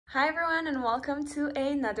Hi everyone and welcome to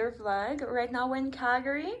another vlog. Right now we're in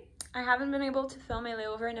Calgary. I haven't been able to film a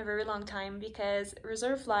layover in a very long time because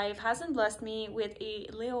Reserve Life hasn't blessed me with a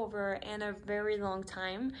layover in a very long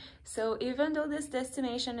time. So even though this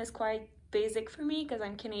destination is quite basic for me because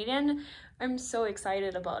I'm Canadian, I'm so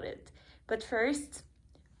excited about it. But first,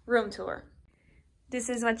 room tour. This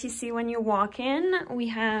is what you see when you walk in. We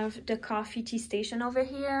have the coffee tea station over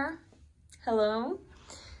here. Hello.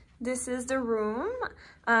 This is the room.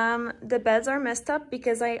 The beds are messed up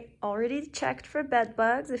because I already checked for bed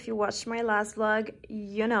bugs. If you watched my last vlog,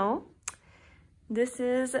 you know. This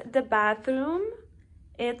is the bathroom.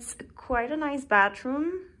 It's quite a nice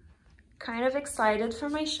bathroom. Kind of excited for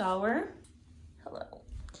my shower. Hello.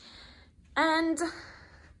 And,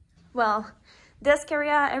 well, desk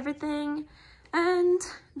area, everything. And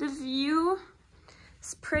the view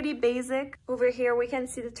is pretty basic. Over here we can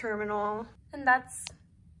see the terminal. And that's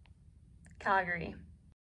Calgary.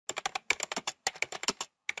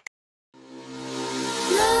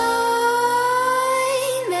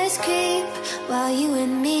 Let's creep while you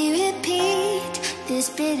and me repeat. This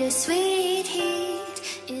bittersweet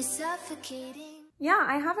heat is suffocating. Yeah,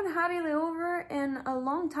 I haven't had a layover in a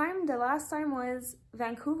long time. The last time was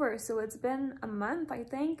Vancouver, so it's been a month, I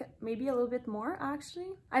think, maybe a little bit more actually.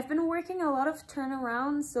 I've been working a lot of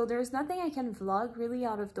turnarounds, so there's nothing I can vlog really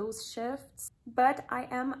out of those shifts, but I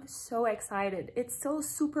am so excited. It's still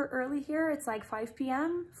super early here. It's like 5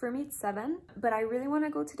 p.m. For me, it's 7, but I really want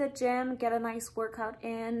to go to the gym, get a nice workout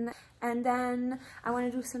in, and then I want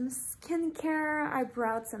to do some skincare. I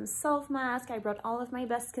brought some self mask. I brought all of my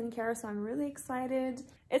best skincare, so I'm really excited.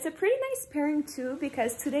 It's a pretty nice pairing too,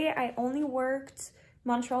 because today I only worked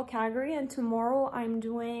Montreal, Calgary, and tomorrow I'm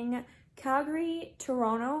doing Calgary,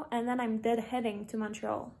 Toronto, and then I'm deadheading to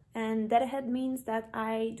Montreal. And deadhead means that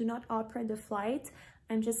I do not operate the flight.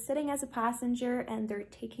 I'm just sitting as a passenger and they're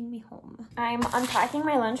taking me home. I'm unpacking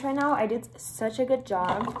my lunch right now. I did such a good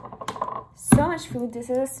job. So much food. This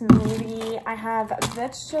is a smoothie. I have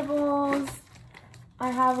vegetables. I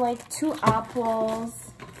have like 2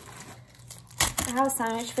 apples. I have a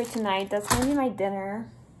sandwich for tonight. That's gonna be my dinner.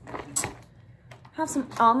 I have some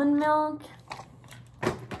almond milk.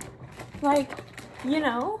 Like, you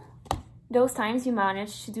know, those times you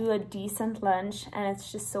manage to do a decent lunch and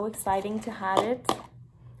it's just so exciting to have it.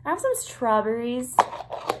 I have some strawberries.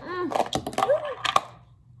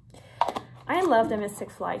 I love the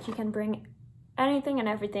Mystic Flight. You can bring anything and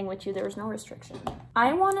everything with you. There's no restriction.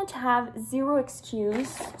 I wanted to have zero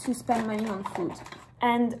excuse to spend money on food.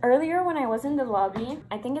 And earlier when I was in the lobby,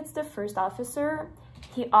 I think it's the first officer,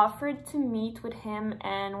 he offered to meet with him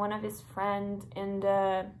and one of his friends in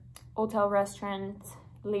the hotel restaurant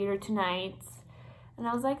later tonight. And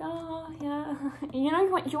I was like, oh yeah, you know,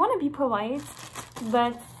 you want to be polite,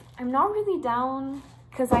 but I'm not really down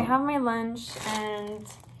because I have my lunch and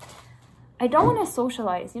I don't want to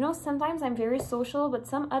socialize. You know, sometimes I'm very social, but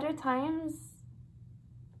some other times,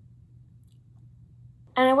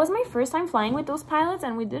 and it was my first time flying with those pilots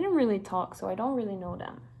and we didn't really talk, so I don't really know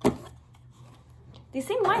them. They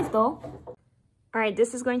seem nice though. All right,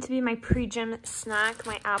 this is going to be my pre-gym snack,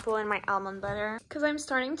 my apple and my almond butter, because I'm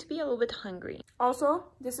starting to be a little bit hungry. Also,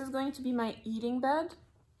 this is going to be my eating bed.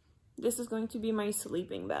 This is going to be my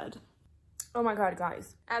sleeping bed. Oh my God,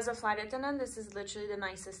 guys. As a flight attendant, this is literally the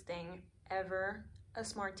nicest thing ever. A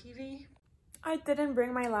smart TV. I didn't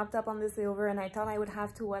bring my laptop on this layover and I thought I would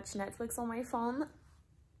have to watch Netflix on my phone.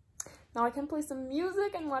 Now I can play some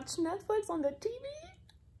music and watch Netflix on the TV.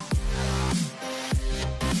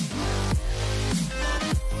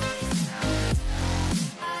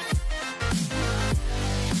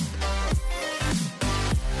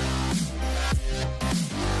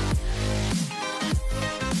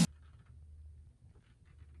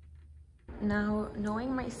 Now,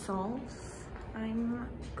 knowing myself, I'm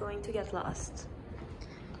going to get lost.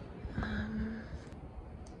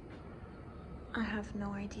 I have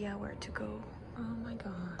no idea where to go. Oh my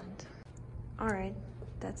God. All right,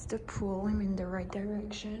 that's the pool. I'm in the right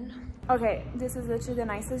direction. Okay, this is literally the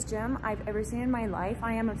nicest gym I've ever seen in my life.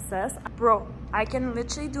 I am obsessed. Bro, I can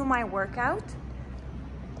literally do my workout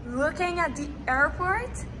looking at the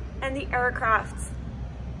airport and the aircraft.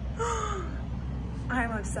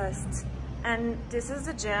 I'm obsessed. And this is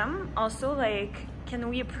the gym. Also, like, can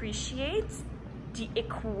we appreciate the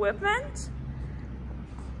equipment?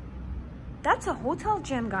 That's a hotel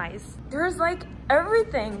gym, guys. There's like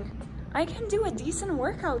everything. I can do a decent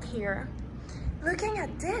workout here. Looking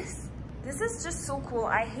at this. This is just so cool.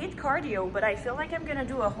 I hate cardio, but I feel like I'm gonna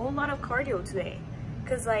do a whole lot of cardio today.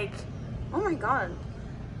 Cause like, oh my God.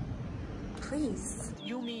 Please.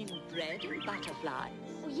 You mean bread and butterflies?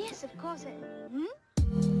 Oh yes, of course.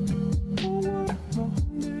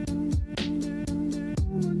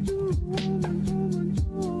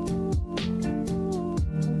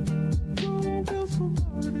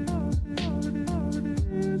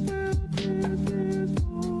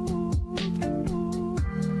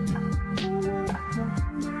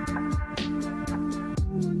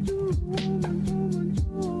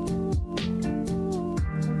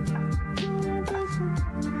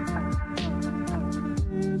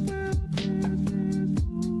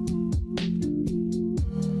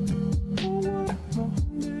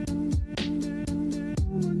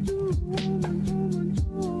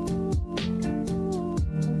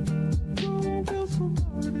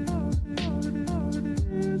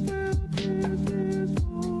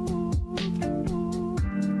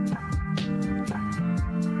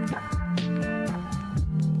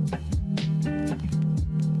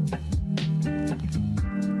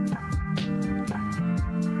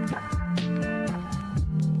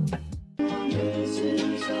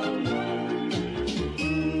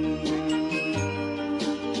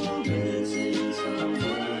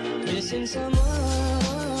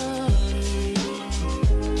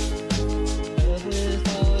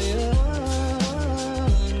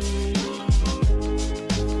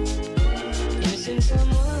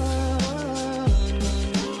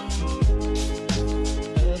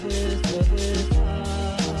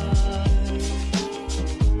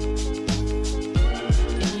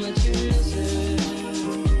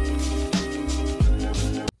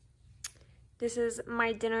 this is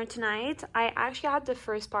my dinner tonight. I actually had the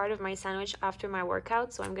first part of my sandwich after my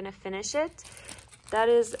workout, so I'm gonna finish it. That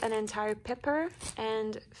is an entire pepper,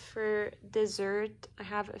 and for dessert, I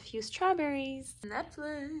have a few strawberries.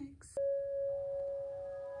 Netflix.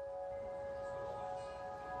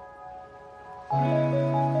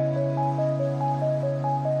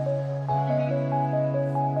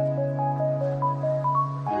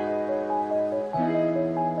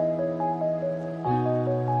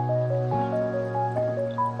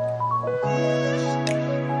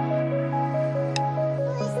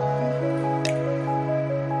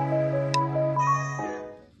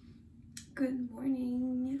 Good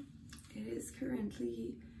morning. It is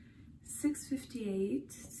currently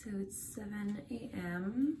 6:58, so it's 7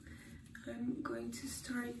 a.m. I'm going to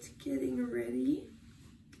start getting ready.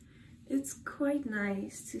 It's quite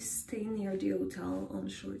nice to stay near the hotel on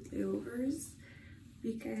short layovers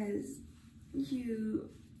because you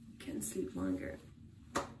can sleep longer.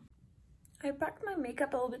 I packed my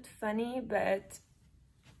makeup a little bit funny, but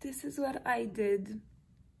this is what I did.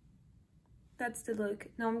 That's the look.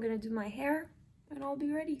 Now I'm gonna do my hair and I'll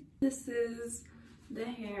be ready. This is the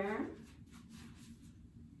hair.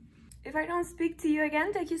 If I don't speak to you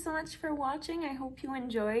again, thank you so much for watching. I hope you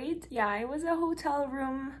enjoyed. Yeah, it was a hotel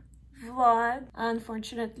room vlog.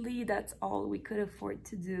 Unfortunately, that's all we could afford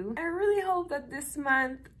to do. I really hope that this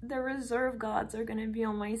month the reserve gods are gonna be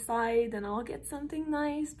on my side and I'll get something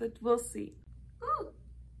nice, but we'll see. Ooh,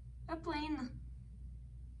 a plane.